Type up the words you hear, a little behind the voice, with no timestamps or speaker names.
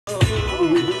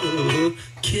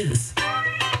Kiss.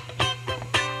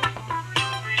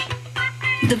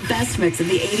 The best mix of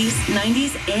the 80s,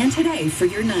 90s, and today for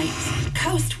your night.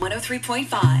 KOST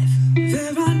 103.5.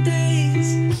 There are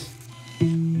days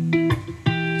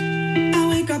I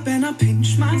wake up and I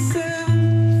pinch myself.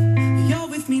 You're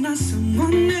with me, not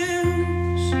someone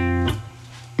else.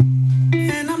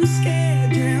 And I'm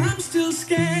scared, yeah, I'm still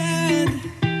scared.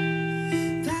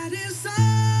 That is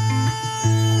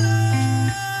all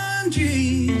a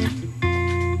dream.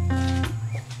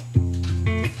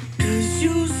 'Cause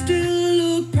you still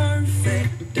look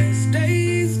perfect as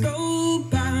days go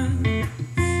by.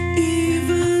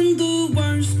 Even the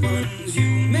worst ones, you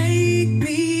make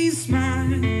me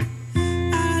smile.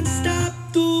 I'd stop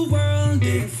the world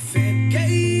if it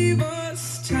gave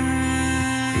us time.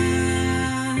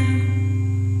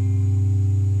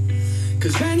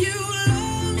 'Cause when you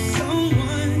love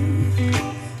someone,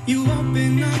 you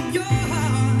open up your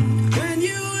heart. When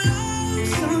you love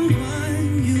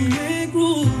someone, you make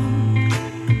room.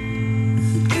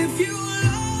 If you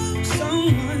love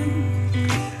someone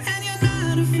and you're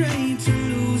not afraid to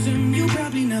lose him, you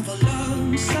probably never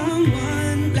loved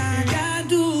someone like I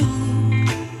do.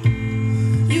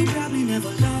 You probably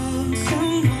never loved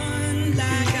someone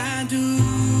like I do.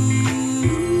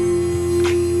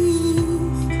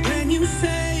 When you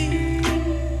say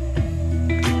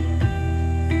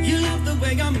you love the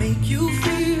way I make you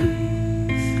feel,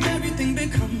 everything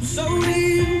becomes so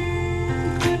real.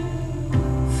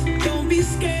 Don't be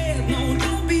scared, no,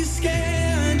 don't be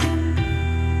scared.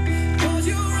 'Cause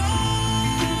you're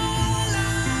all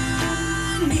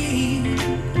I need.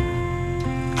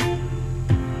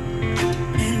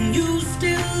 And you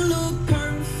still look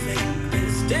perfect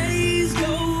as days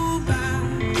go by.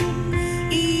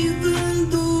 Even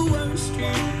the worst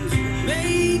ones, you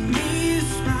make me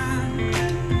smile.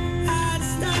 I'd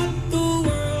stop the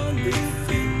world if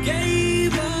it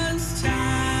gave us time.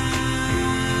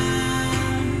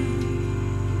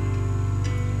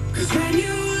 'Cause when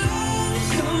you love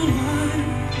someone,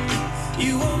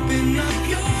 you open up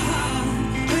your heart.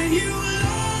 When you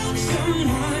love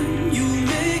someone, you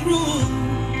make room.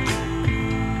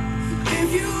 If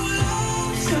you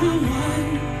love someone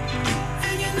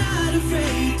and you're not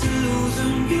afraid to lose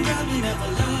them, you probably never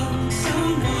loved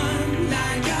someone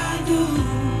like I do.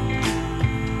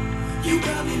 You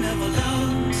probably never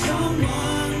loved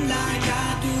someone like I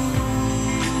do.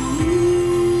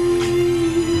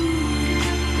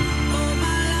 All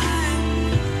my life,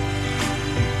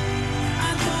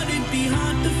 I thought it'd be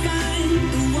hard to find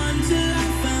the one till I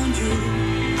found you.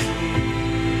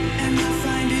 And I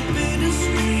find it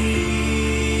bittersweet.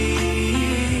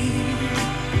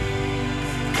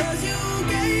 'Cause you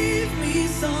gave me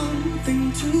something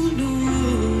to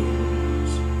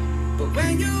lose. But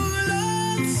when you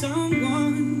love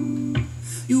someone,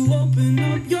 you open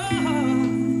up your heart.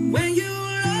 When you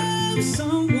love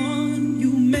someone,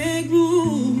 you make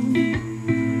room.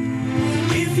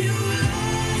 If you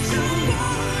love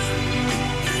someone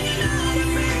and you're not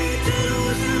afraid to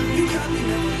lose them, you probably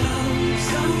never loved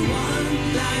someone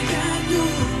like I do.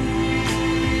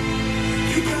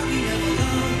 You probably never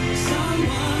loved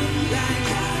someone like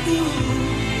I do.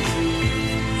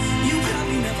 You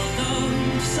probably never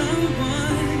loved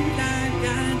someone like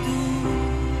I do.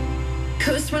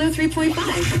 KOST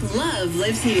 103.5. Love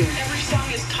lives here. Every song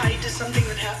is tied to something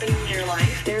that happened in your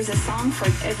life. There's a song for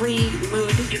every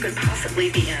mood. You could possibly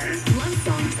be in. Love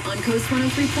songs on KOST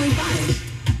 103.5.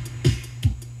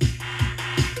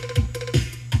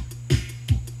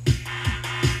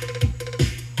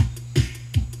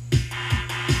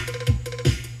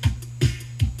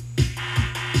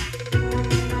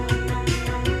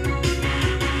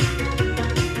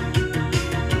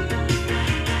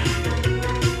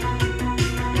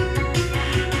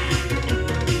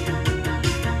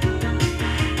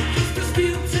 Just a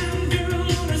steel town girl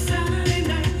on a Saturday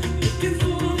night, looking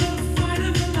for the fight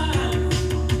of her life.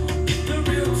 If the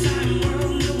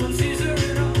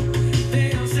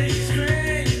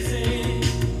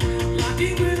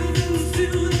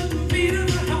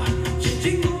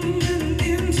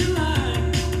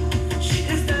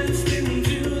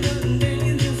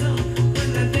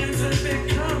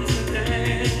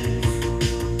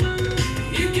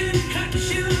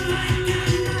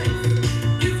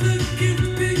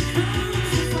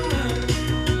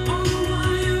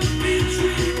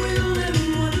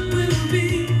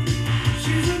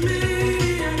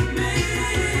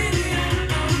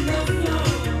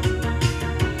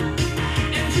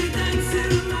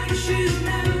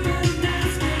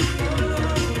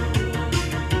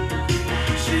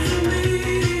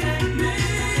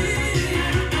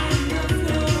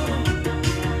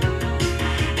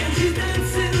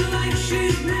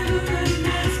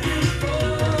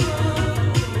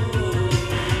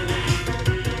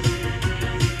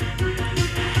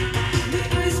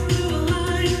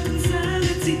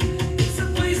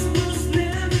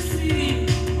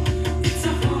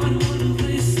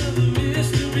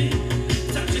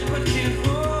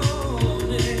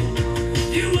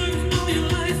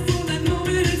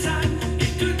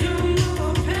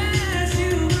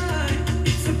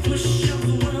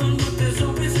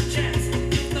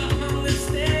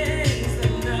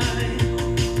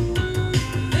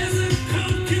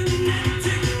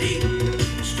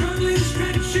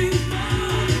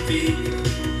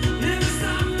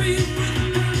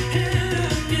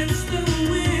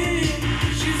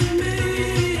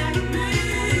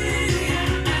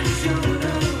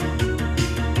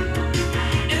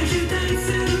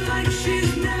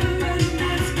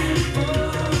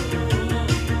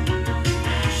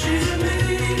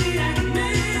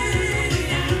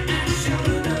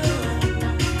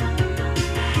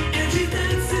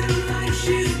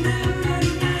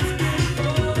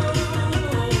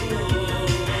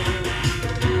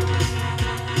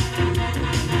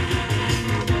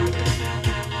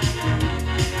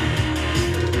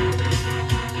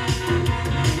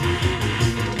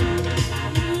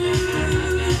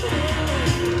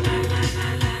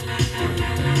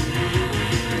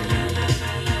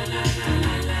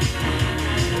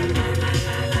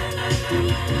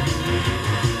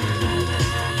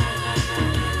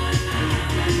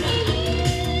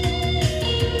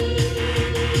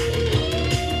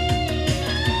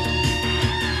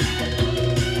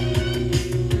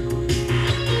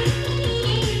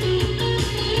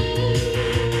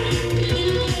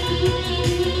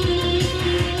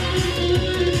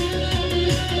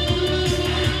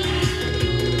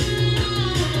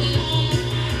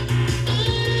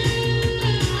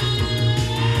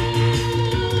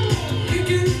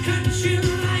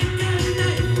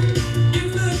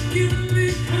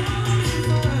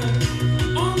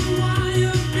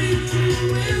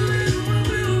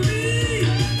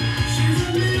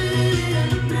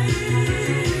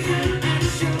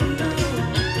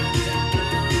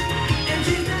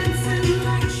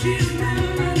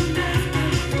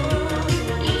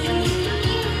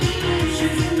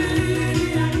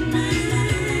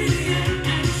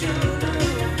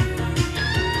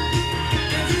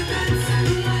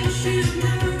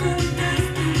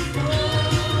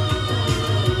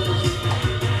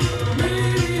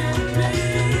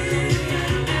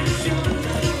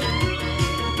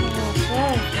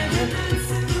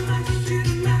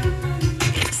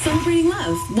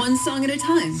one song at a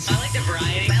time. I like the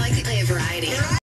variety.